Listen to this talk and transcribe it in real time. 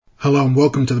Hello and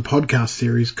welcome to the podcast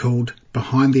series called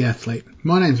Behind the Athlete.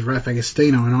 My name is Raf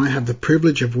Agostino and I have the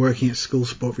privilege of working at School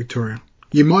Sport Victoria.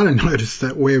 You might have noticed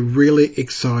that we're really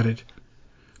excited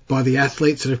by the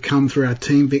athletes that have come through our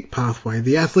Team Vic pathway,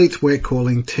 the athletes we're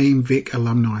calling Team Vic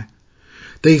alumni.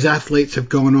 These athletes have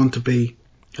gone on to be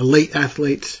elite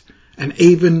athletes and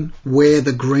even wear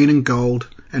the green and gold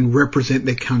and represent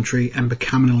their country and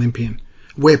become an Olympian.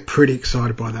 We're pretty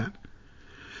excited by that.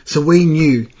 So we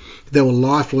knew there were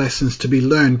life lessons to be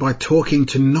learned by talking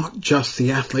to not just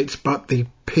the athletes, but the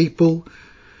people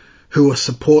who are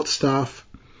support staff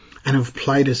and have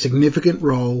played a significant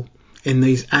role in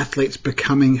these athletes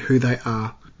becoming who they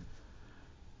are.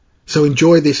 So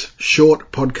enjoy this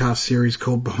short podcast series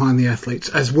called Behind the Athletes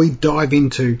as we dive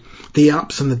into the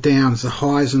ups and the downs, the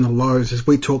highs and the lows, as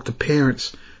we talk to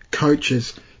parents,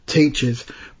 coaches, teachers,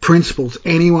 principals,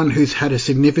 anyone who's had a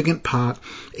significant part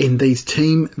in these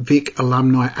Team Vic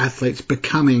alumni athletes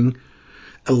becoming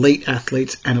elite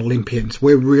athletes and Olympians.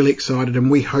 We're really excited and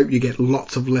we hope you get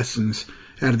lots of lessons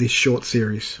out of this short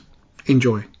series.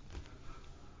 Enjoy.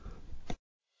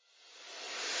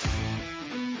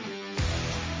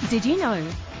 Did you know?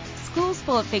 School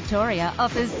Sport Victoria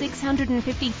offers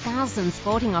 650,000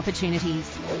 sporting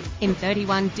opportunities in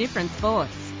 31 different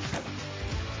sports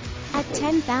at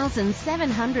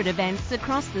 10,700 events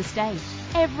across the state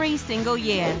every single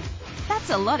year. That's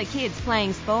a lot of kids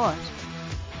playing sport.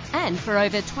 And for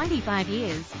over 25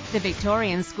 years, the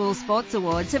Victorian School Sports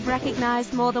Awards have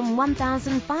recognised more than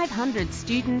 1,500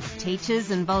 students, teachers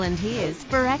and volunteers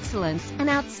for excellence and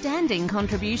outstanding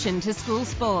contribution to school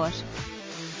sport.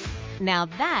 Now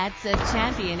that's a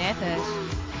champion effort.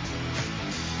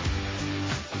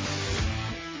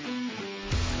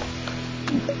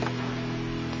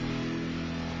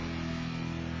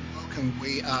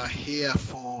 We are here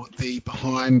for the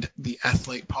Behind the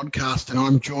Athlete podcast, and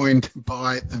I'm joined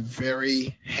by the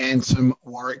very handsome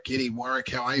Warwick Giddy. Warwick,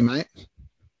 how are you, mate?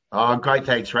 Oh, great,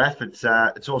 thanks, Raf. It's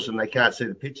awesome they can't see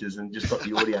the pictures and just got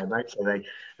the audio, mate, so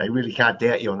they really can't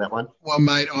doubt you on that one. Well,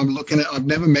 mate, I've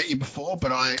never met you before,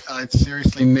 but I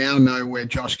seriously now know where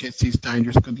Josh gets his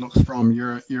dangerous good looks from.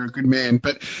 You're a good man.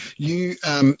 But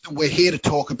we're here to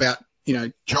talk about,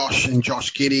 Josh and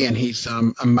Josh Giddy and his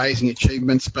amazing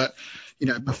achievements. But,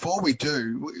 before we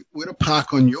do, we're to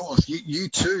park on yours. You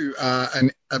too are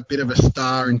a bit of a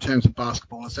star in terms of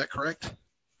basketball. Is that correct?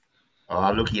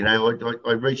 Oh, look,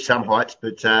 I reached some heights,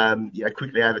 but,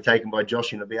 quickly overtaken by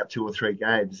Josh in about 2 or 3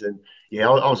 games. And,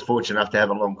 I was fortunate enough to have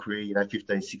a long career,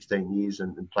 15, 16 years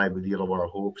and played with the Illawarra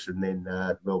Hawks and then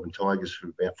the Melbourne Tigers for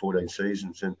about 14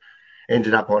 seasons and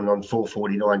ended up on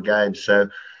 449 games. So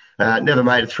never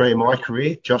made a 3 in my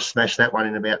career. Josh smashed that one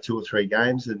in about 2 or 3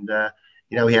 games. And,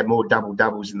 we had more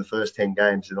double-doubles in the first 10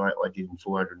 games than I did in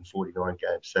 449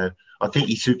 games. So I think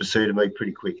he superseded me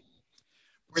pretty quick.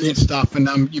 Brilliant stuff.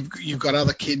 And you've got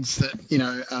other kids that,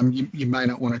 you may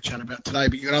not want to chat about today,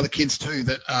 but you've got other kids too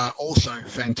that are also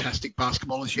fantastic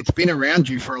basketballers. It's been around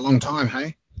you for a long time,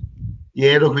 hey?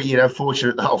 Yeah, look,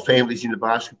 fortunate the whole family's into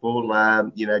basketball.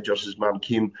 Josh's mum,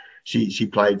 Kim, she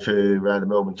played for the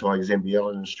Melbourne Tigers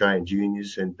NBL and Australian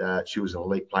Juniors, and she was an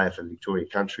elite player for the Victoria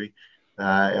country.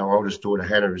 Our oldest daughter,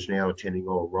 Hannah, is now attending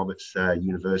Oral Roberts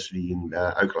University in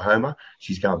Oklahoma.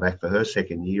 She's going back for her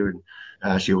second year,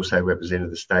 and she also represented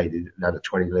the state at under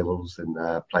 20 levels and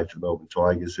played for the Melbourne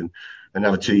Tigers. And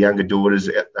another 2 younger daughters,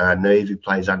 Neve, who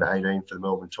plays under 18 for the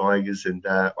Melbourne Tigers, and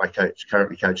I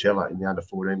currently coach Ella in the under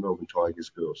 14 Melbourne Tigers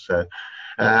girls. So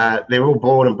they're all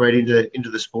born and bred into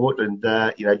the sport, and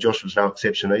Josh was no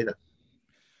exception either.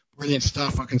 Brilliant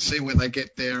stuff. I can see where they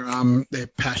get their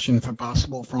passion for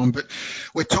basketball from. But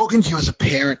we're talking to you as a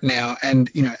parent now, and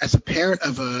as a parent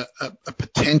of a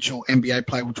potential NBA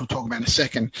player, which we'll talk about in a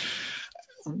second.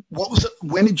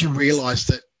 When did you realise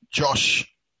that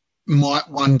Josh might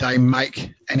one day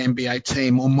make an NBA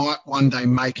team or might one day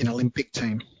make an Olympic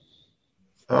team?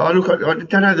 Oh, look, I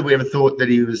don't know that we ever thought that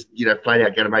he was, flat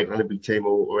out going to make an Olympic team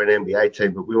or an NBA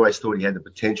team, but we always thought he had the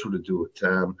potential to do it.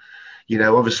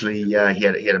 Obviously he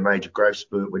had a major growth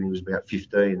spurt when he was about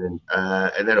 15, and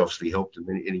that obviously helped him.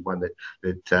 Anyone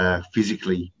that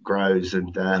physically grows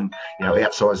and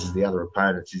outsizes the other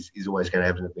opponents is always going to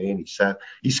have an advantage. So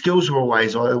his skills I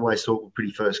always thought were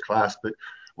pretty first class, but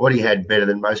what he had better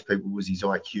than most people was his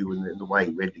IQ and the way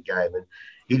he read the game. And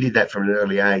he did that from an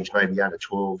early age, maybe under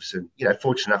 12s. And,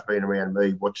 fortunate enough being around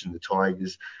me, watching the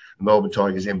Tigers, the Melbourne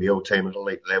Tigers NBL team at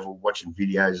elite level, watching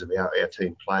videos of our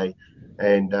team play.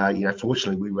 And,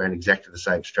 fortunately we ran exactly the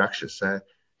same structure. So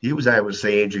he was able to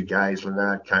see Andrew Gaze,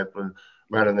 Leonard Copeland,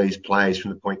 running these plays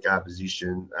from the point guard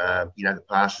position, the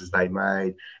passes they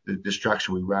made, the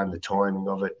structure we run, the timing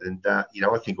of it. And,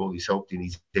 I think all this helped in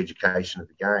his education of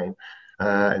the game.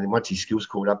 And then once his skills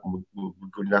caught up and were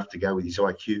good enough to go with his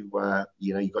IQ,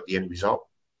 you got the end result.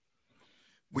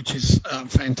 Which is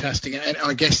fantastic. And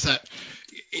I guess that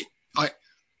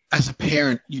as a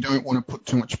parent, you don't want to put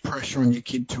too much pressure on your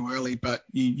kid too early, but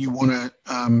you want to,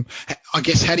 I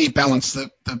guess, how do you balance the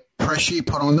pressure you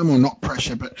put on them, or not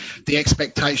pressure, but the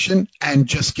expectation, and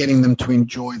just getting them to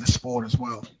enjoy the sport as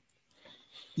well?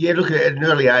 Yeah, look, at an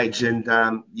early age, and,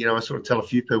 I sort of tell a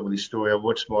few people this story. I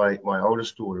watched my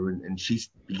oldest daughter, and she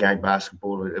began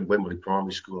basketball at Wembley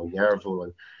Primary School in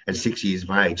Yarraville at 6 years of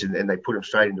age, and they put them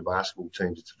straight into basketball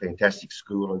teams. It's a fantastic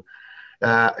school, and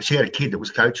she had a kid that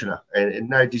was coaching her, and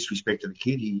no disrespect to the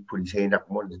kid, he put his hand up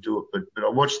and wanted to do it, but I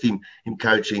watched him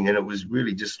coaching, and it was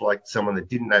really just like someone that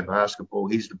didn't know basketball.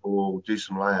 Here's the ball, do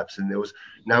some layups, and there was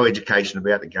no education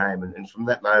about the game. And from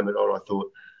that moment on, I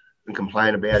thought and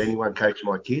complain about anyone coaching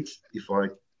my kids. If I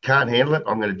can't handle it,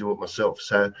 I'm going to do it myself.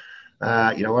 So,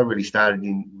 I really started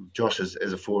in Josh as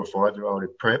a 4 or 5 year old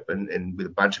at prep, and with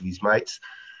a bunch of his mates.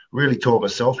 Really taught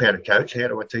myself how to coach. How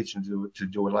do I teach them to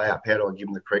do a layup? How do I give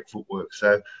them the correct footwork?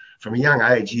 So from a young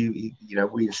age, we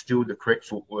instilled the correct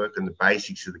footwork and the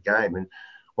basics of the game. And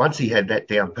once he had that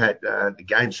down pat, the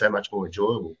game's so much more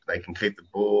enjoyable. They can keep the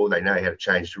ball. They know how to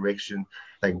change direction.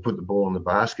 They can put the ball in the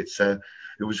basket. So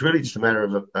it was really just a matter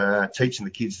of teaching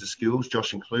the kids the skills,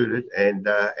 Josh included, and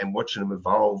watching them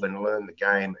evolve and learn the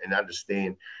game and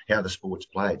understand how the sport's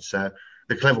played. So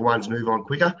the clever ones move on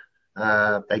quicker.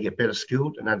 They get better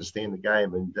skilled and understand the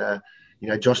game.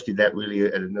 And, Josh did that really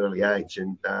at an early age,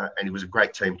 and he was a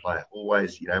great team player,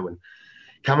 always, and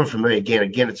coming from me,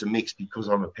 again, it's a mix because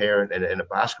I'm a parent and a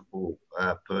basketball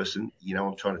person.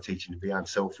 I'm trying to teach him to be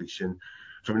unselfish. And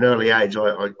from an early age,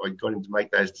 I got him to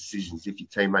make those decisions. If your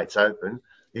teammate's open,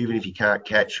 even if you can't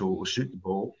catch or shoot the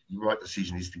ball, the right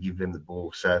decision is to give them the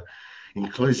ball. So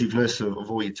inclusiveness of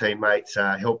all your teammates,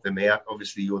 help them out.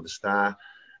 Obviously, you're the star.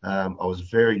 I was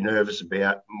very nervous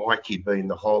about my kid being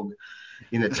the hog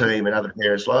in the team, and other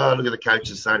parents like, look at the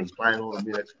coach's son, he's playing all the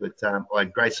minutes. But I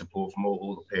had great support from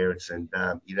all the parents, and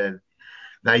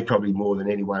they probably more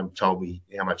than anyone told me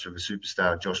how much of a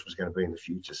superstar Josh was going to be in the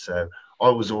future. So I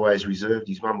was always reserved.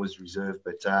 His mum was reserved,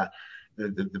 but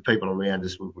the people around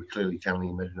us were clearly telling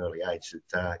him at an early age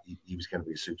that he was going to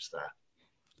be a superstar.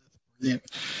 Yeah.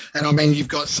 And I mean,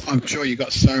 I'm sure you've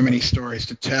got so many stories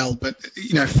to tell, but,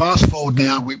 fast forward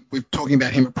now, we're talking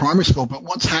about him at primary school, but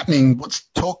what's happening?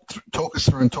 Talk us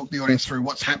through and talk the audience through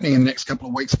what's happening in the next couple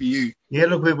of weeks for you. Yeah,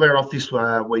 look, we're off this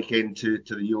weekend to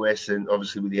the US, and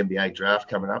obviously with the NBA draft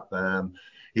coming up,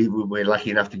 we're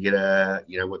lucky enough to get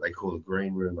what they call a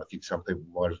green room. I think some people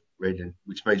might have read,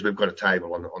 which means we've got a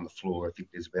table on the floor. I think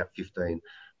there's about 15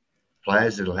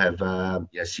 players that'll have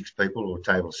 6 people, or a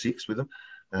table of 6 with them.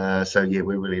 We're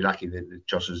really lucky that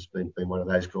Josh has been one of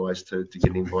those guys to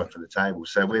get an invite for the table.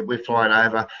 So we're flying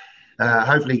over.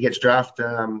 Hopefully he gets drafted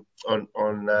on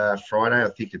Friday. I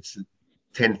think it's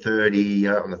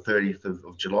 10:30 on the 30th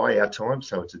of July, our time.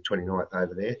 So it's the 29th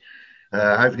over there.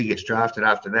 Hopefully he gets drafted.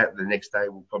 After that, the next day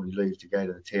we'll probably leave to go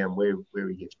to the town where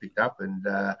he gets picked up. And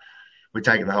we're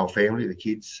taking the whole family, the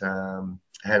kids.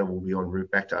 Hannah will be en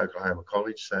route back to Oklahoma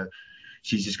College. So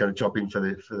she's just going to drop in for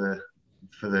the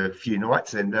few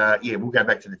nights, and we'll go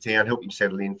back to the town, help him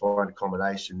settle in, find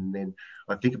accommodation, and then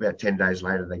I think about 10 days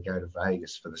later they go to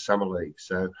Vegas for the summer league.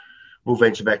 So we'll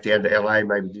venture back down to LA,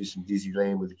 maybe do some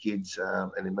Disneyland with the kids,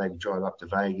 and then maybe drive up to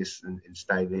Vegas and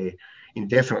stay there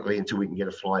indefinitely until we can get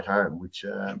a flight home, which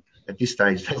at this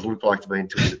stage doesn't look like to be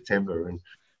until September. And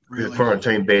Really? The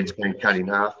quarantine bed's been cut in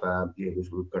half.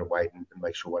 We've got to wait and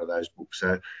make sure one of those books.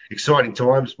 So exciting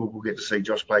times. We'll get to see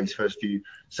Josh play his first few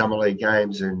summer league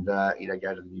games, and go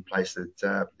to the new place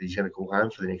that he's going to call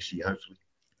home for the next year, hopefully.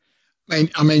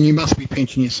 I mean, you must be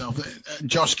pinching yourself.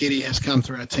 Josh Giddey has come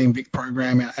through our Team Vic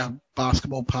program, our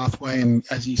basketball pathway, and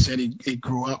as you said, he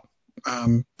grew up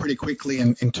pretty quickly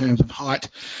in terms of height.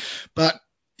 But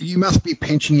you must be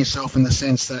pinching yourself in the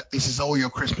sense that this is all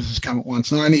your Christmases come at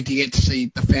once. Not only do you get to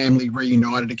see the family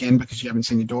reunited again because you haven't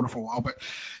seen your daughter for a while, but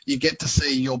you get to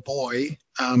see your boy,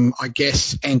 I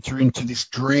guess, enter into this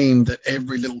dream that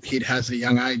every little kid has at a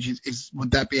young age.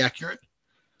 Would that be accurate?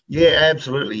 Yeah,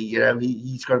 absolutely.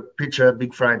 He's got a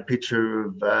big framed picture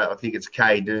of, I think it's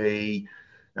KD,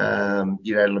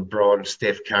 LeBron,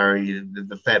 Steph Curry,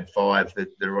 the Fab Five that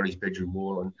are on his bedroom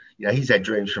wall. And, he's had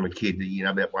dreams from a kid,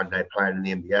 about one day playing in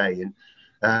the NBA.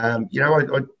 And,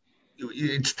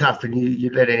 it's tough, and you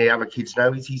let any other kids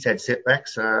know he's had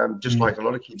setbacks, just like a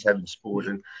lot of kids have in sport.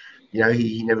 And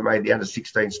he never made the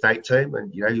under-16 state team,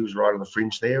 and, he was right on the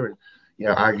fringe there, and,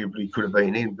 arguably could have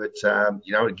been in. But,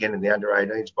 again, in the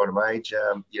under-18s, bottom age,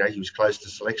 he was close to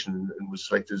selection and was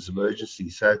selected as emergency.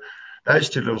 So those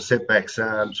two little setbacks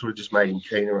sort of just made him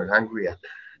keener and hungrier.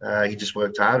 He just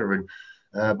worked harder, and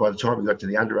by the time he got to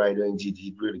the under-18s,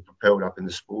 he'd really propelled up in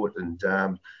the sport, and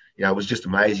it was just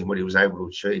amazing what he was able to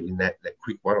achieve in that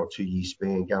quick 1 or 2 year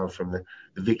span, going from the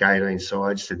Vic 18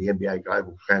 sides to the NBA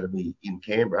Global Academy in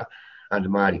Canberra under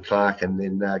Marty Clark, and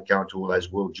then going to all those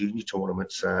World Junior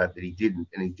tournaments that he did, and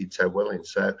he did so well in.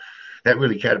 So that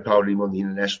really catapulted him on the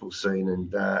international scene,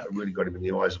 and really got him in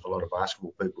the eyes of a lot of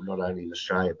basketball people, not only in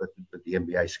Australia, but the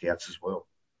NBA scouts as well.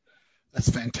 That's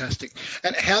fantastic.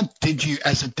 And how did you,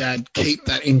 as a dad, keep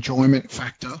that enjoyment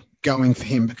factor going for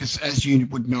him? Because as you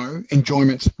would know,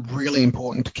 enjoyment's really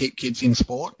important to keep kids in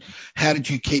sport. How did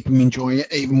you keep him enjoying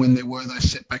it, even when there were those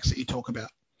setbacks that you talk about?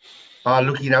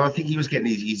 Look, I think he was getting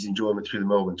his enjoyment through the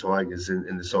Melbourne Tigers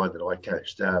and the side that I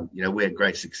coached. We had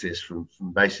great success from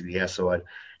basically our side,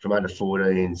 from under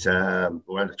 14s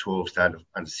or under 12s to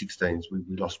under 16s.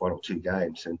 We lost 1 or 2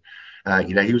 games, and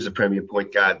he was a premier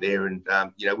point guard there, and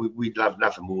we'd love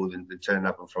nothing more than turning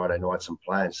up on Friday nights and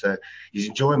playing. So his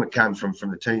enjoyment came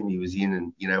from the team he was in,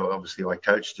 and obviously I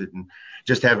coached it, and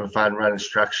just having fun, running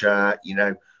structure,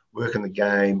 working the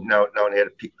game, knowing how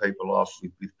to pick people off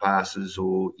with passes,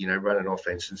 or running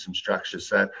offense and some structure.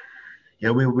 So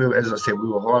we were, as I said, we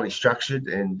were highly structured,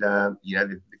 and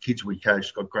the kids we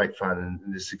coached got great fun,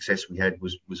 and the success we had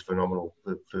was phenomenal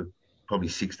for probably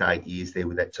 6 to 8 years there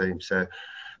with that team. So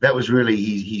that was really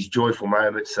his joyful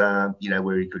moments,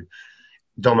 where he could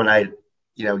dominate,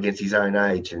 against his own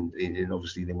age, and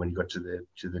obviously then when he got to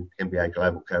the NBA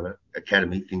Global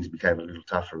Academy, things became a little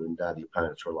tougher, and the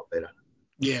opponents were a lot better.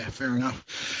 Yeah, fair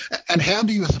enough. And how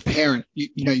do you, as a parent,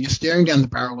 you're staring down the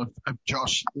barrel of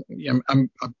Josh.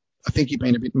 I think you've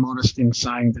been a bit modest in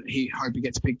saying that he hope he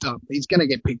gets picked up. He's going to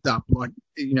get picked up.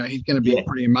 He's going to be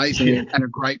pretty amazing and a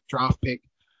great draft pick.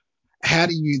 How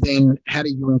do you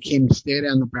and Kim stare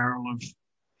down the barrel of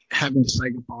having to say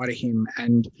goodbye to him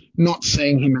and not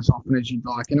seeing him as often as you'd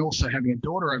like, and also having a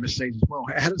daughter overseas as well?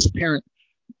 How does a parent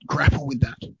grapple with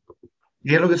that?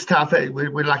 Yeah, look, it's tough.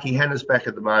 We're lucky Hannah's back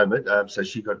at the moment, so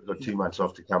she got 2 months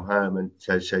off to come home, and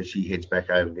so she heads back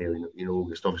over there in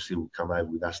August. Obviously, will come over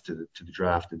with us to the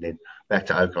draft, and then back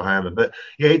to Oklahoma. But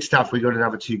yeah, it's tough. We got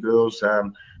another 2 girls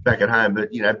back at home,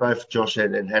 but both Josh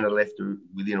and Hannah left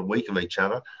within a week of each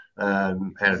other.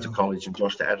 Hannah to college and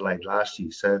Josh to Adelaide last year.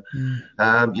 So,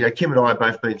 Kim and I have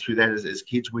both been through that as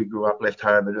kids. We grew up, left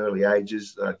home at early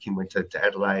ages. Kim went to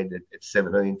Adelaide at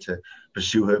 17 to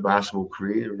pursue her basketball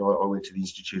career, and I went to the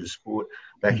Institute of Sport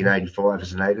back in 85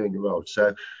 as an 18-year-old.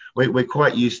 So we're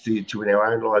quite used to in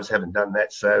our own lives having done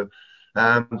that. So,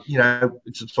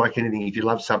 it's like anything. If you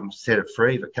love something, set it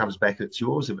free. If it comes back, it's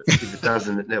yours. If it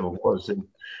doesn't, it never was. And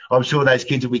I'm sure those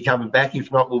kids will be coming back.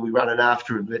 If not, we'll be running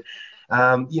after them. But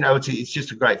it's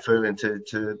just a great feeling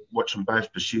to watch them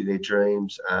both pursue their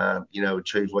dreams,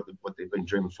 achieve what they've been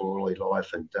dreaming for all their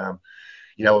life. And,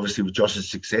 obviously with Josh's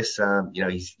success,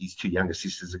 his 2 younger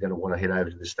sisters are going to want to head over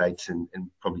to the States and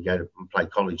probably go to and play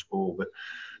college ball. But,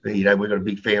 we've got a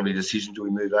big family decision. Do we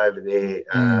move over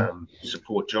there,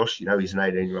 support Josh? He's an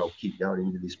 18-year-old kid going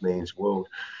into this man's world,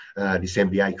 this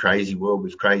NBA crazy world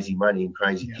with crazy money and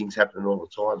crazy things happening all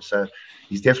the time. So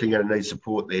he's definitely going to need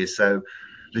support there. So,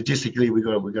 logistically, we've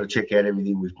got to check out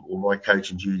everything with all my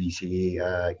coaching duties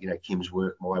here, Kim's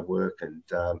work, my work, and,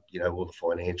 all the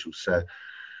financials. So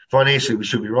financially, we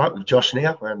should be right with Josh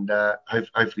now, and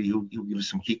hopefully he'll give us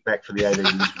some kickback for the 18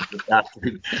 years we've looked after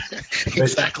him.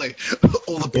 Exactly.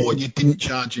 All the board you didn't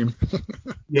charge him.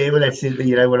 Yeah, well, that's it.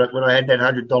 When I had that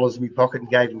 $100 in my pocket and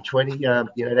gave him 20,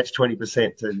 that's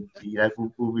 20%. And,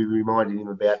 we'll be reminding him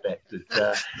about that.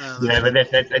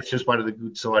 But that's just one of the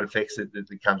good side effects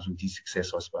that comes with his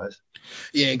success, I suppose.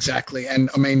 Yeah, exactly. And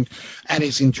I mean, and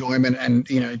his enjoyment and,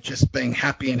 just being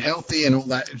happy and healthy and all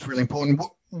that is really important.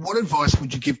 What advice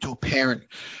would you give to a parent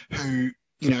who,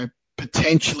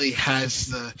 potentially has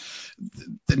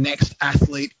the next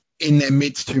athlete in their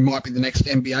midst who might be the next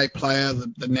NBA player,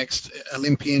 the next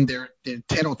Olympian? They're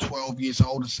 10 or 12 years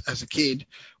old as a kid.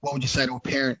 What would you say to a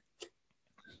parent?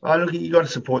 Oh, look, you got to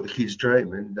support the kids'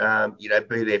 dream and,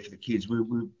 be there for the kids. We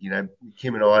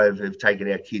Kim and I have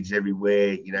taken our kids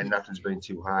everywhere. Nothing's been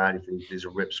too hard. If there's a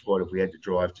rep squad, if we had to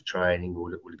drive to training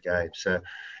or to game. So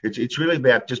it's really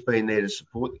about just being there to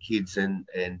support the kids and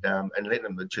letting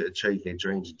them achieve their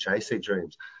dreams and chase their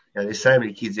dreams. There's so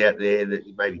many kids out there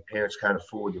that maybe parents can't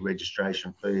afford the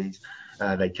registration fees.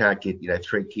 They can't get,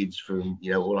 3 kids from,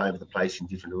 all over the place in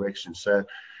different directions. So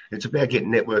it's about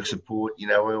getting network support.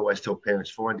 I always tell parents,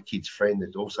 find a kid's friend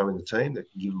that's also in the team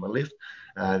that can give them a lift,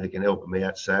 that can help them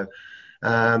out. So,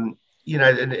 and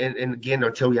again, I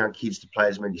tell young kids to play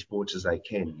as many sports as they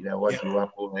can. I grew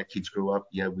up, all our kids grew up,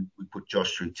 we put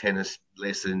Josh through tennis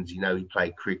lessons. He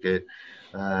played cricket.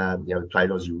 He played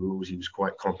Aussie rules. He was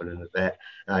quite competent at that.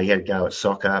 He had to go at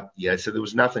soccer. So there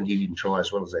was nothing he didn't try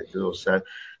as well as that girl. So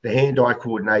the hand-eye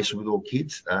coordination with all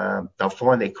kids, they'll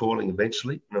find their calling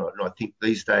eventually. And I think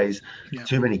these days,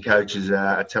 too many coaches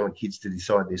are telling kids to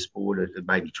decide their sport at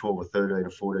maybe 12 or 13 or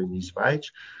 14 years of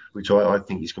age, which I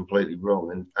think is completely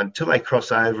wrong. And until they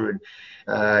cross over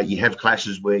and you have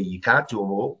clashes where you can't do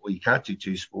them all, or you can't do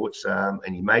two sports,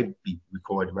 and you may be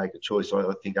required to make a choice,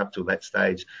 I think up till that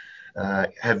stage,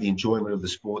 have the enjoyment of the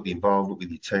sport, the involvement with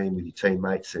your team, with your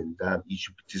teammates, and you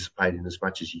should participate in as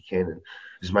much as you can and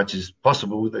as much as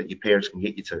possible that your parents can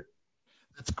get you to.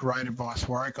 That's great advice,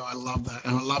 Warwick. I love that.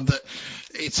 And I love that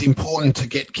it's important to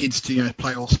get kids to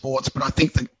play all sports. But I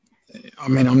think that,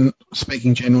 I'm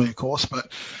speaking generally, of course,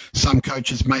 but some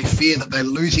coaches may fear that they're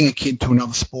losing a kid to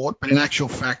another sport. But in actual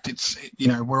fact, it's,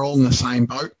 we're all in the same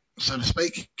boat, so to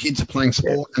speak. Kids are playing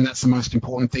sport, and that's the most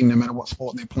important thing, no matter what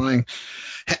sport they're playing.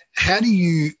 How do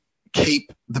you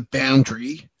keep the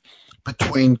boundary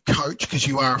between coach, because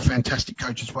you are a fantastic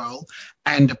coach as well,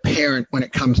 and a parent when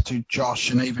it comes to Josh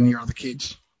and even your other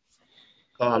kids?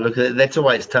 Oh, look, that's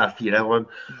always tough.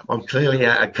 I'm clearly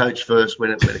a coach first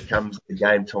when it comes to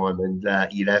game time, and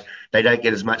they don't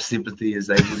get as much sympathy as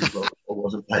they would if I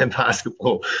wasn't playing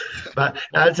basketball. But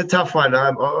it's a tough one.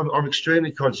 I'm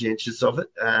extremely conscientious of it,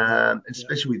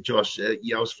 especially with Josh. I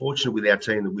was fortunate with our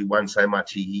team that we won so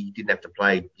much. He didn't have to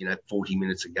play 40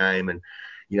 minutes a game, and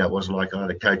it wasn't like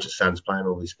the coach's son's playing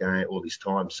all this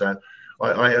time. So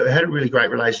I had a really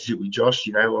great relationship with Josh.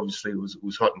 Obviously it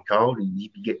was hot and cold.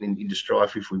 He'd be getting into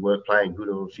strife if we weren't playing good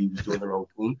or if he was doing the wrong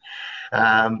thing.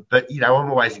 But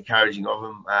I'm always encouraging of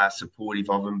him, supportive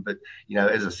of him. But,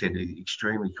 as I said,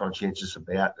 extremely conscientious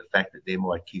about the fact that they're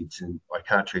my kids and I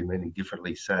can't treat them any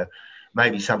differently. So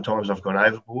maybe sometimes I've gone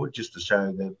overboard just to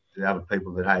show the other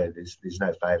people that, hey, there's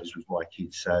no favours with my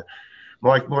kids. So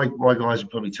my guys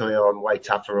will probably tell you I'm way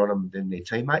tougher on them than their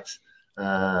teammates.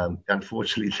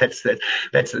 Unfortunately, that's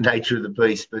the nature of the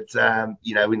beast. But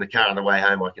in the car on the way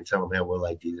home, I can tell them how well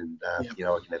they did, and I can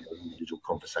have an individual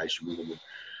conversation with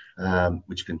them,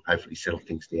 which can hopefully settle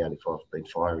things down if I've been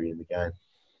fiery in the game.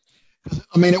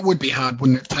 It would be hard,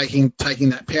 wouldn't it? Taking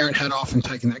that parent hat off and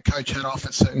taking that coach hat off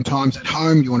at certain times at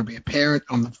home. You want to be a parent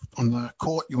on the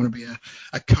court. You want to be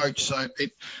a coach. So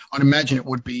I'd imagine it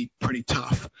would be pretty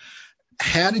tough.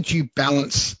 How did you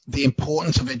balance the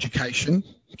importance of education?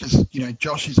 Because,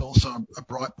 Josh is also a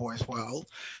bright boy as well.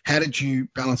 How did you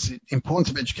balance the importance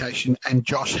of education and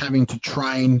Josh having to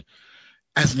train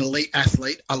as an elite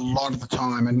athlete a lot of the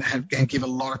time and give a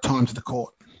lot of time to the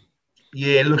court?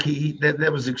 Yeah, look, that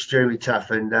was extremely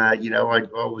tough. And, I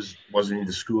wasn't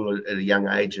into school at a young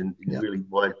age. And really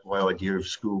my idea of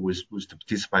school was to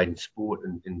participate in sport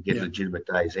and get legitimate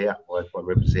days out by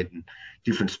representing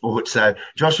different sports. So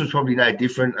Josh was probably no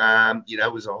different.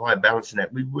 It was a high balance in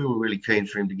that. We were really keen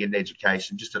for him to get an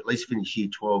education, just at least finish year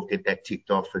 12, get that ticked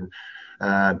off. And,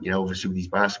 obviously with his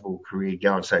basketball career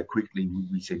going so quickly,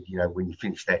 we said, when you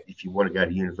finish that, if you want to go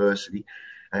to university,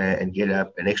 and get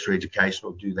an extra education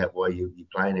or do that while you're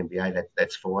playing NBA,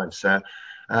 that's fine. So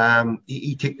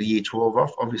he ticked the year 12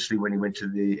 off. Obviously, when he went to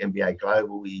the NBA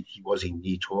Global, he was in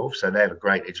year 12. So they have a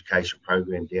great education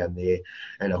program down there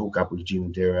and a hook up with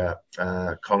Ginninderra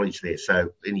College there.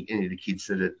 So any of the kids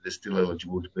that are still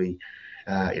eligible to be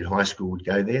in high school would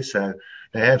go there. So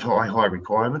they have high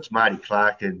requirements. Marty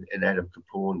Clark and Adam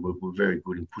Capone were very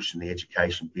good in pushing the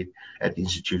education bit at the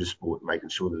Institute of Sport, making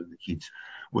sure that the kids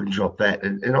wouldn't drop that.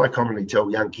 And I commonly tell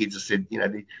young kids, I said,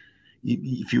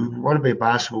 if you want to be a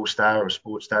basketball star or a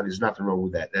sports star, there's nothing wrong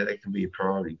with that. That can be a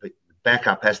priority. But the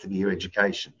backup has to be your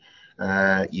education.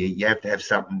 You have to have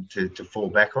something to fall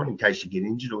back on in case you get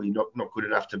injured or you're not good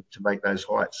enough to make those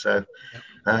heights. So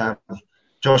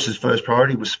Josh's first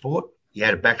priority was sport. He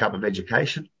had a backup of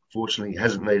education. Fortunately, he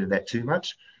hasn't needed that too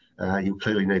much. He'll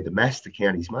clearly need the maths to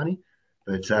count his money.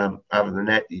 But other than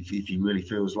that, if he really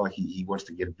feels like he wants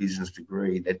to get a business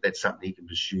degree, that's something he can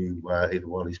pursue either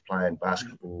while he's playing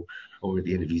basketball or at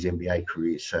the end of his NBA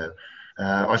career. So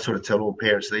I sort of tell all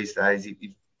parents these days, if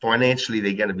financially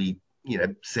they're going to be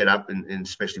set up, and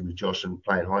especially with Josh and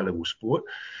playing high-level sport,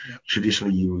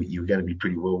 traditionally you're going to be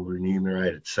pretty well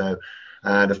remunerated. So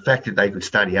the fact that they could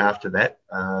study after that,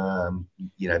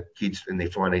 kids and they're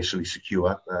financially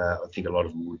secure, I think a lot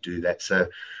of them would do that. So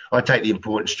I take the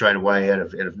importance straight away out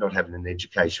of not having an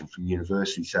education from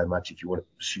university so much if you want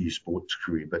to pursue your sports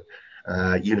career. But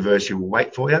University will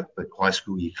wait for you, but high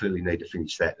school, you clearly need to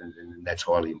finish that, and that's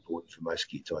highly important for most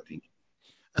kids, I think.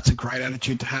 That's a great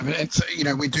attitude to have. And it's,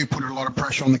 we do put a lot of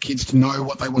pressure on the kids to know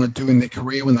what they want to do in their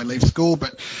career when they leave school.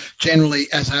 But generally,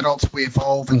 as adults, we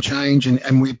evolve and change,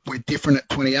 and we're different at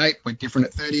 28, we're different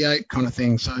at 38 kind of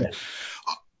thing. So yeah.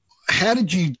 How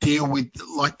did you deal with,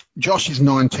 like, Josh is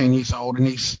 19 years old and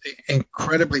he's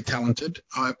incredibly talented.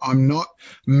 I'm not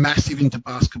massive into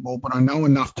basketball, but I know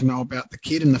enough to know about the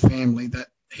kid and the family that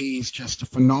he's just a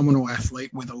phenomenal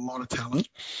athlete with a lot of talent.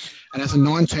 And as a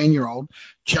 19-year-old,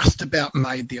 just about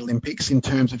made the Olympics in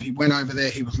terms of he went over there,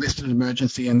 he was listed as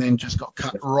emergency and then just got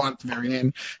cut right at the very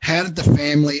end. How did the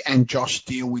family and Josh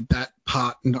deal with that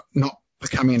part, not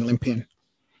becoming an Olympian?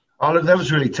 Oh, look, that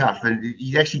was really tough. And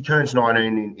he actually turns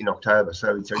 19 in October,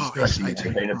 so he's actually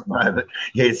 18 at the moment.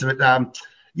 Yeah, so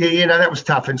that was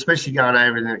tough, and especially going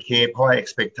over in the camp, high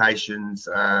expectations.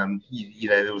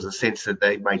 There was a sense that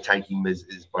they may take him as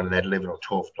one of that 11 or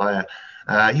 12th player.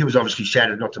 He was obviously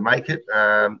shattered not to make it.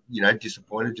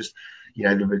 Disappointed. Just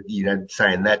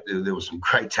saying that there was some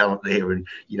great talent there, and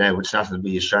it's nothing to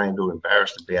be ashamed or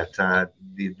embarrassed about.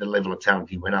 The level of talent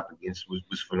he went up against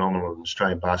was phenomenal. And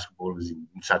Australian basketball is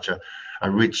in such a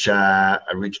rich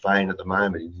vein at the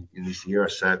moment in this era.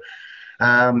 So.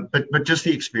 But just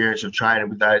the experience of training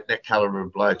with that caliber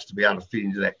of blokes, to be able to fit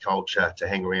into that culture, to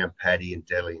hang around Paddy and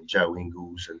Delly and Joe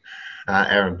Ingles and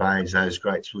Aaron Baines, those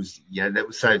greats, was that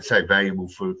was so valuable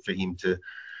for him to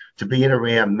be in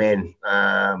around men,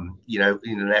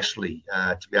 internationally,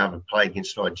 to be able to play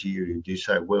against Nigeria and do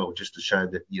so well, just to show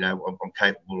that I'm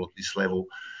capable at this level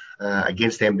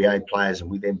against NBA players and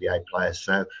with NBA players.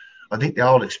 So I think the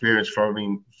whole experience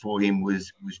for him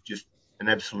was just an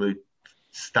absolute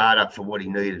start-up for what he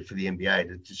needed for the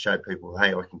NBA to show people,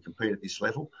 hey, I can compete at this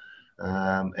level.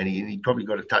 And he probably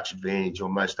got a touch advantage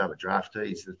on most other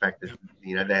draftees, the fact that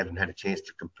they haven't had a chance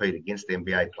to compete against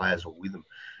NBA players or with them.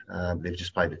 They've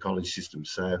just played the college system.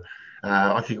 So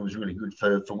I think it was really good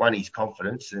for one, his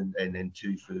confidence, and then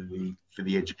two, for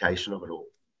the education of it all.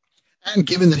 And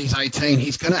given that he's 18,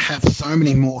 he's going to have so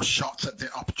many more shots at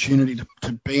the opportunity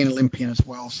to be an Olympian as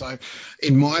well. So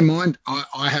in my mind,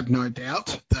 I have no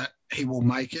doubt that he will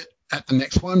make it at the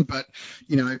next one. But,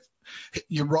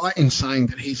 you're right in saying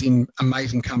that he's in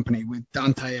amazing company with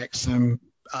Dante Exum.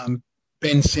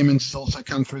 Ben Simmons has also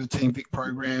come through the Team Vic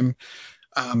program.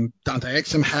 Dante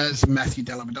Exum has Matthew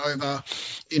Dellavedova.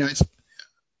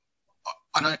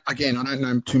 I don't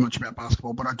know too much about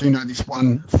basketball, but I do know this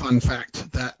one fun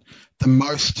fact, that the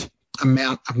most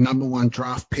amount of number one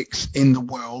draft picks in the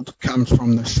world comes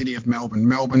from the city of Melbourne.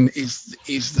 Melbourne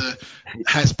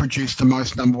has produced the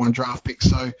most number one draft picks.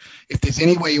 So if there's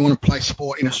anywhere you want to play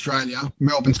sport in Australia,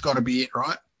 Melbourne's got to be it,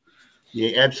 right?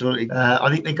 Yeah, absolutely. I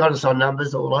think they got us on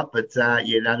numbers all up, but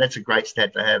that's a great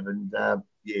stat to have. And I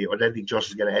don't think Josh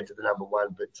is going to add to the number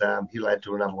one, but he'll add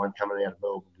to another one coming out of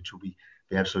Melbourne, which will be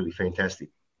absolutely fantastic.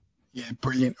 Yeah,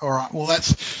 brilliant. All right. Well,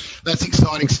 that's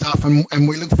exciting stuff, and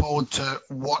we look forward to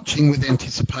watching with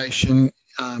anticipation.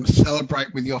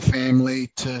 Celebrate with your family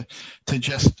to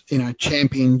just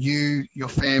champion you, your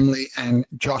family, and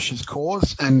Josh's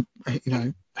cause. And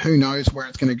who knows where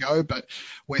it's going to go, but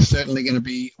we're certainly going to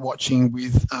be watching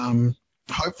with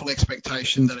hopeful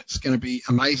expectation that it's going to be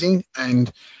amazing,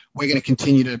 and we're going to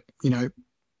continue to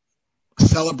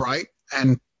celebrate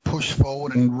and push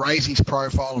forward and raise his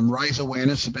profile and raise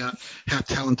awareness about how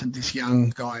talented this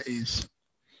young guy is.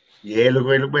 Yeah, look,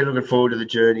 we're looking forward to the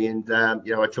journey, and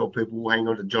I tell people we'll hang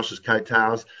on to Josh's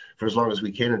coattails for as long as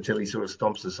we can until he sort of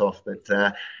stomps us off. But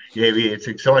it's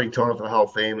an exciting time for the whole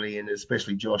family, and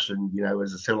especially Josh. And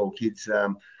as I tell all kids,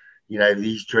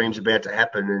 these dreams about to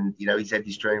happen, and he's had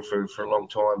this dream for a long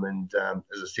time. And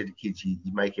as I said to kids, you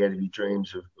make out of your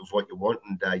dreams of what you want,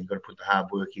 and you've got to put the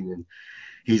hard work in. And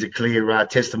he's a clear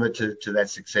testament to that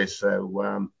success.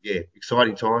 So,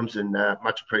 exciting times, and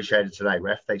much appreciated today,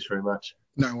 Raf. Thanks very much.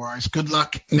 No worries. Good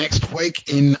luck next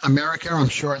week in America. I'm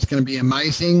sure it's going to be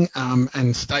amazing.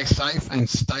 And stay safe and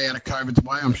stay out of COVID's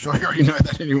way. I'm sure you already know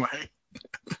that anyway.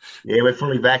 Yeah, we're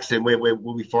fully vaccinated.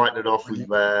 We'll be fighting it off with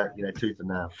tooth and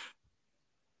nail.